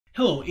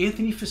Hello,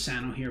 Anthony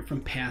Fasano here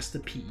from Pass the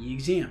PE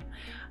Exam.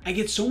 I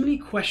get so many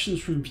questions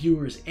from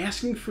viewers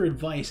asking for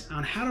advice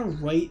on how to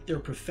write their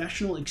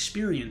professional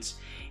experience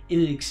in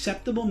an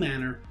acceptable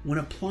manner when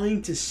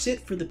applying to sit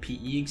for the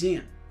PE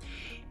exam.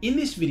 In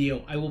this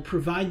video, I will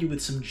provide you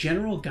with some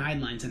general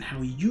guidelines on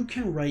how you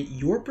can write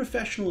your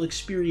professional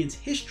experience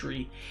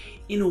history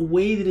in a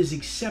way that is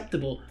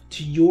acceptable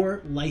to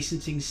your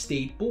licensing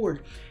state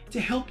board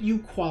to help you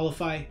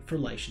qualify for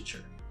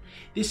licensure.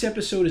 This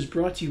episode is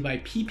brought to you by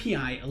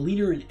PPI, a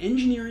leader in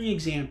engineering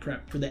exam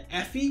prep for the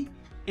FE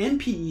and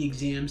PE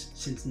exams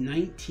since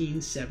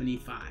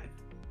 1975.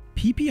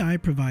 PPI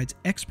provides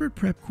expert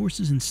prep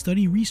courses and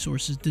study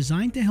resources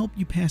designed to help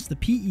you pass the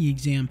PE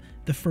exam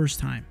the first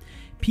time.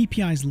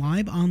 PPI's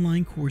live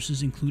online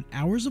courses include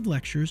hours of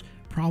lectures,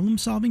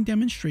 problem-solving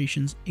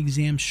demonstrations,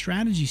 exam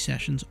strategy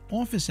sessions,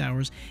 office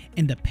hours,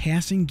 and a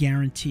passing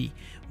guarantee.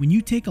 When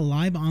you take a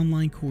live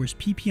online course,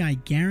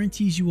 PPI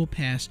guarantees you will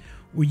pass,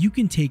 or you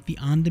can take the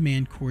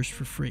on-demand course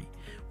for free.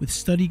 With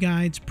study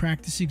guides,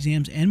 practice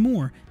exams, and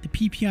more, the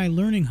PPI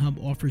Learning Hub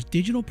offers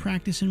digital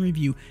practice and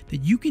review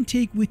that you can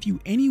take with you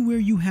anywhere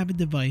you have a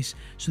device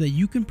so that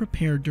you can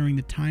prepare during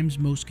the times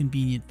most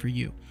convenient for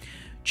you.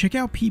 Check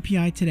out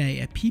PPI today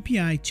at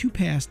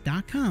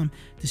ppi2pass.com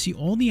to see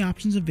all the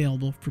options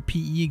available for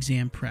PE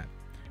exam prep.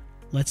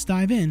 Let's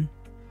dive in.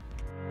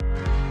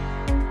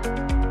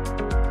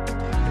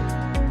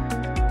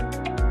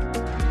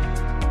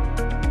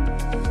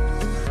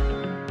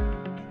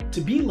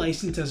 To be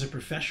licensed as a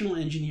professional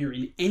engineer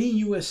in any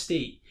U.S.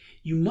 state,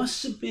 you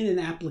must submit an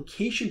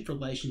application for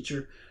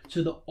licensure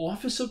to the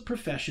Office of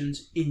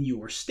Professions in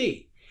your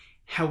state.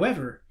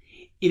 However,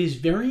 it is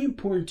very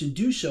important to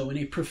do so in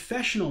a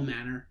professional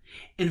manner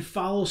and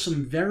follow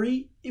some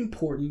very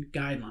important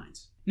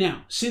guidelines.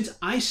 Now, since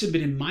I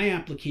submitted my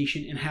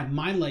application and have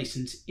my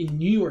license in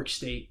New York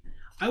State,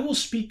 I will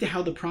speak to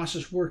how the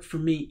process worked for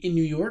me in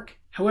New York.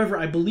 However,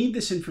 I believe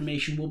this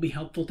information will be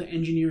helpful to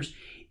engineers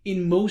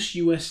in most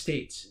U.S.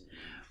 states.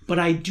 But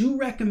I do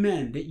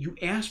recommend that you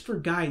ask for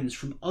guidance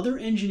from other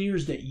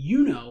engineers that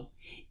you know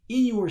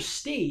in your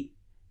state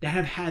that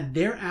have had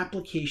their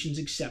applications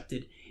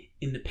accepted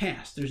in the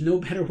past. There's no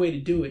better way to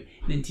do it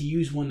than to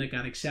use one that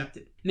got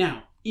accepted.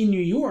 Now, in New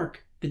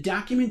York, the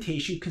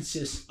documentation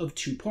consists of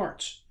two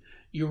parts: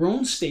 your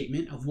own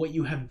statement of what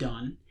you have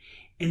done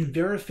and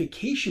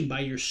verification by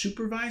your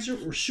supervisor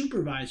or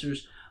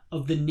supervisors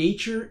of the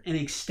nature and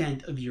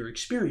extent of your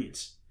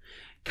experience.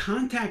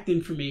 Contact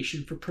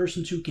information for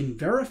persons who can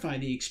verify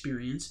the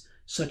experience,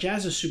 such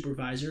as a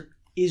supervisor,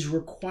 is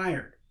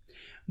required.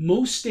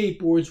 Most state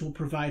boards will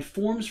provide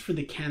forms for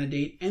the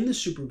candidate and the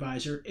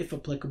supervisor, if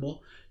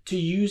applicable, to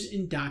use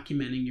in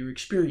documenting your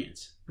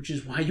experience, which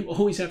is why you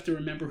always have to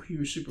remember who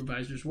your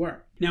supervisors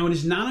were. Now, it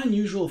is not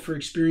unusual for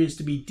experience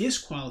to be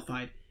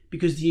disqualified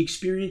because the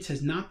experience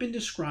has not been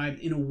described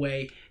in a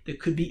way that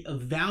could be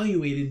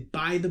evaluated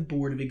by the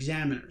Board of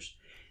Examiners.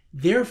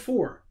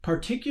 Therefore,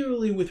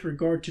 particularly with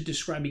regard to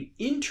describing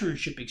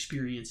internship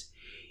experience,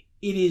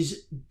 it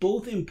is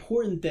both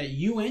important that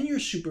you and your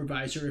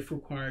supervisor, if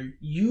required,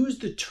 use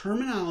the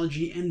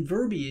terminology and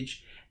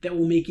verbiage that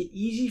will make it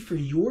easy for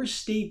your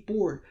state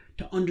board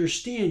to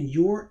understand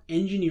your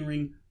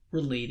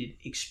engineering-related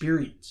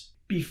experience.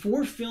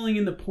 Before filling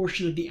in the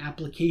portion of the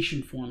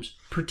application forms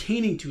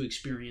pertaining to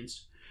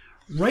experience,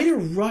 write a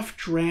rough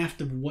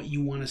draft of what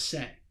you want to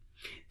say.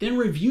 Then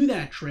review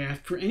that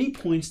draft for any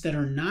points that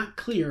are not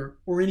clear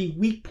or any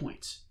weak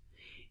points.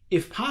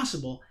 If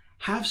possible,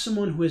 have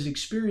someone who has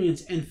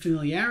experience and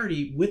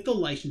familiarity with the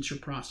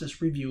licensure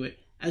process review it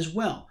as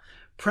well.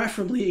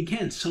 Preferably,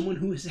 again, someone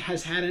who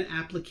has had an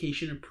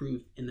application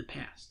approved in the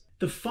past.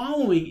 The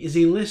following is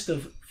a list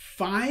of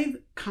 5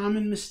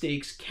 common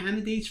mistakes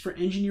candidates for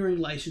engineering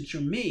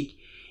licensure make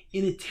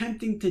in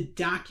attempting to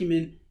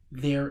document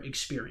their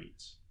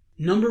experience.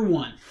 Number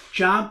 1,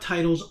 job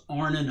titles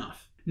aren't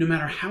enough. No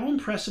matter how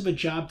impressive a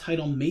job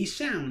title may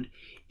sound,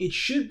 it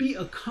should be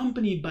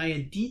accompanied by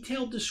a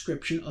detailed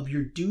description of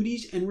your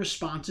duties and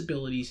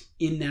responsibilities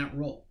in that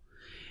role.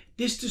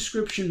 This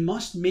description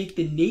must make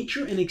the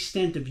nature and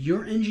extent of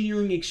your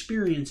engineering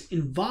experience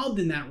involved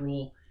in that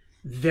role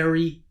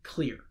very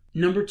clear.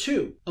 Number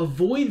 2,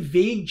 avoid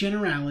vague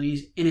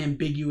generalities and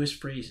ambiguous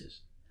phrases.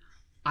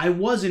 I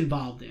was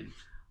involved in,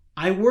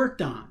 I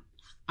worked on,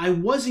 I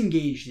was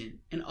engaged in,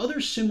 and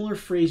other similar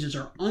phrases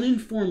are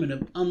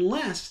uninformative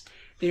unless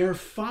they are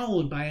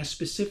followed by a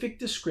specific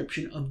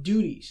description of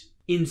duties.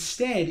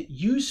 Instead,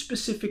 use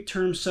specific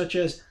terms such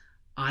as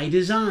I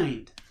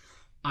designed,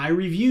 I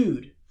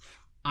reviewed,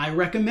 I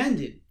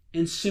recommended,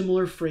 and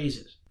similar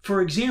phrases.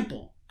 For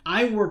example,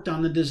 I worked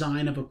on the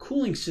design of a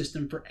cooling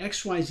system for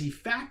XYZ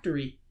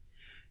factory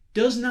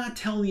does not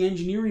tell the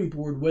engineering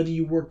board whether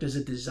you worked as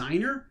a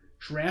designer,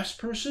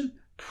 draftsperson,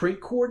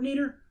 print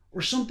coordinator,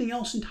 or something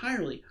else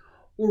entirely,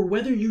 or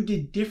whether you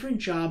did different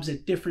jobs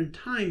at different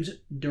times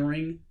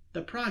during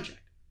the project.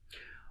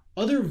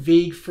 Other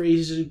vague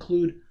phrases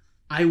include,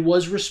 I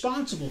was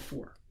responsible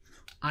for,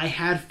 I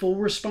had full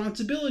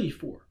responsibility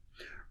for,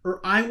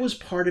 or I was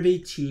part of a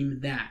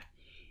team that.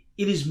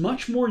 it is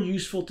much more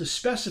useful to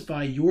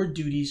specify your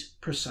duties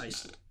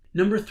precisely.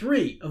 Number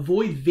 3,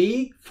 avoid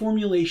vague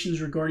formulations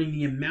regarding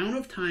the amount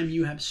of time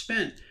you have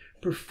spent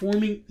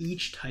performing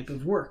each type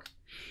of work.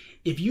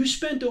 If you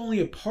spent only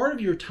a part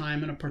of your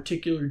time on a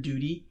particular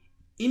duty,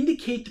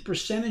 indicate the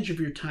percentage of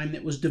your time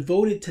that was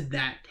devoted to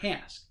that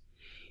task.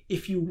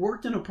 If you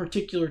worked on a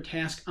particular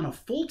task on a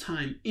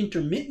full-time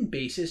intermittent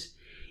basis,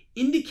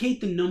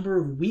 indicate the number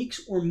of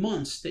weeks or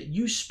months that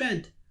you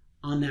spent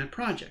on that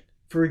project.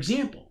 For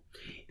example,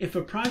 if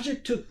a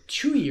project took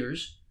 2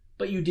 years,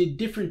 but you did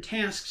different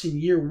tasks in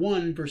year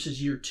 1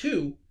 versus year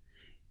 2,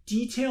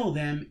 detail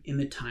them in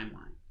the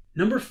timeline.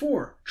 Number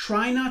 4,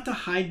 try not to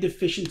hide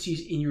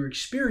deficiencies in your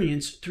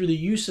experience through the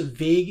use of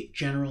vague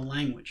general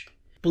language.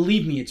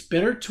 Believe me, it's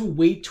better to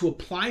wait to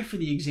apply for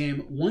the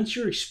exam once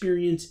your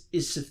experience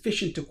is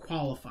sufficient to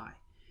qualify.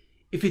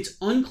 If it's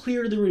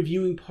unclear to the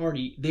reviewing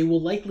party, they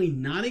will likely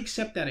not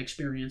accept that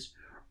experience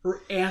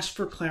or ask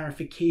for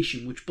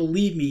clarification, which,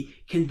 believe me,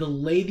 can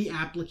delay the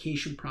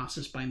application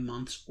process by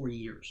months or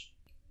years.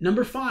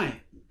 Number 5,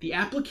 the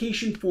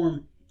application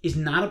form is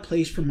not a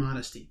place for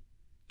modesty.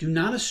 Do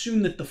not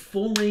assume that the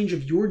full range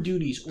of your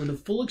duties or the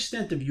full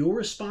extent of your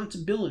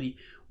responsibility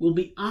will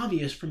be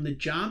obvious from the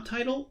job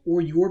title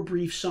or your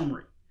brief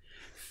summary.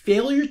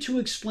 Failure to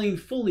explain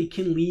fully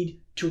can lead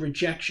to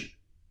rejection.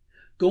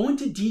 Go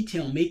into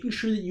detail, making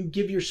sure that you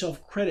give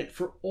yourself credit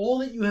for all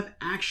that you have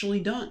actually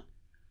done.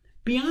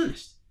 Be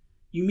honest.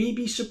 You may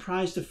be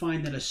surprised to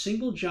find that a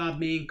single job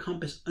may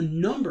encompass a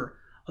number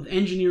of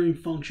engineering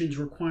functions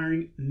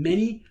requiring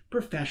many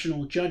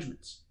professional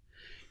judgments.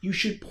 You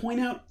should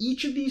point out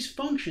each of these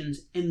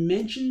functions and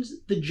mention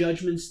the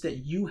judgments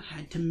that you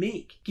had to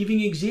make,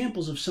 giving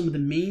examples of some of the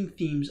main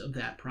themes of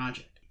that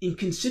project. In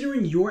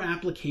considering your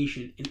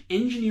application, an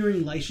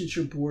engineering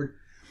licensure board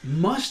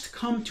must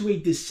come to a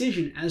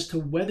decision as to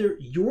whether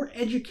your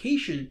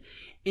education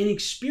and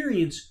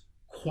experience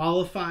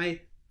qualify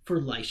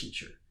for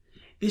licensure.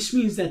 This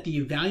means that the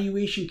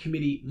evaluation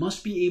committee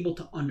must be able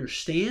to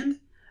understand,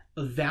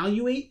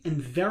 evaluate, and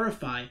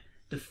verify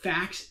the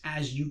facts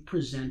as you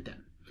present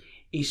them.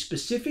 A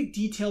specific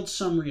detailed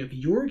summary of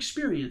your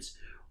experience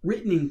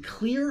written in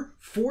clear,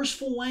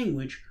 forceful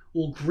language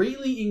will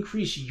greatly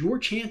increase your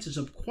chances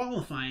of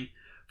qualifying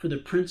for the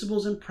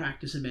Principles and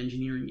Practice of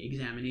Engineering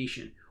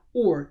examination,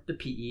 or the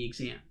PE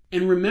exam.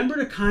 And remember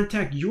to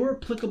contact your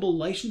applicable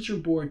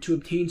licensure board to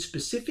obtain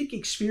specific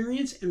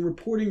experience and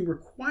reporting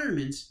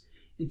requirements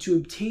and to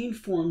obtain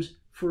forms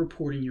for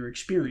reporting your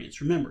experience.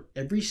 Remember,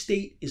 every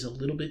state is a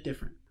little bit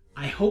different.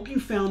 I hope you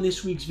found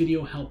this week's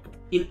video helpful.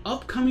 In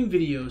upcoming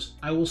videos,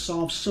 I will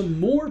solve some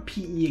more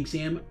PE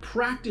exam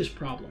practice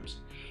problems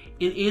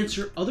and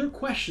answer other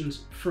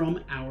questions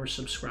from our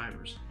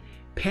subscribers.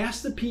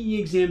 Past the PE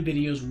exam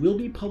videos will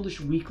be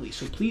published weekly,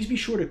 so please be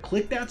sure to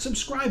click that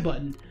subscribe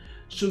button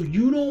so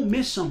you don't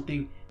miss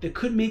something that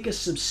could make a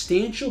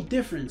substantial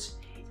difference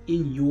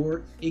in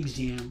your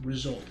exam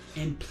result.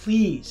 And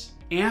please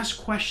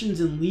ask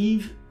questions and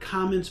leave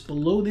comments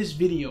below this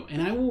video,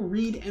 and I will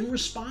read and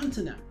respond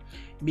to them.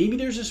 Maybe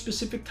there's a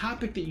specific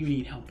topic that you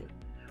need help with,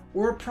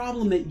 or a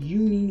problem that you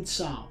need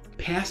solved.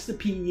 Pass the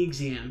PE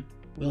exam,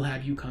 we'll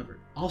have you covered.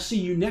 I'll see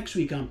you next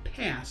week on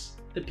Pass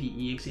the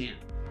PE exam.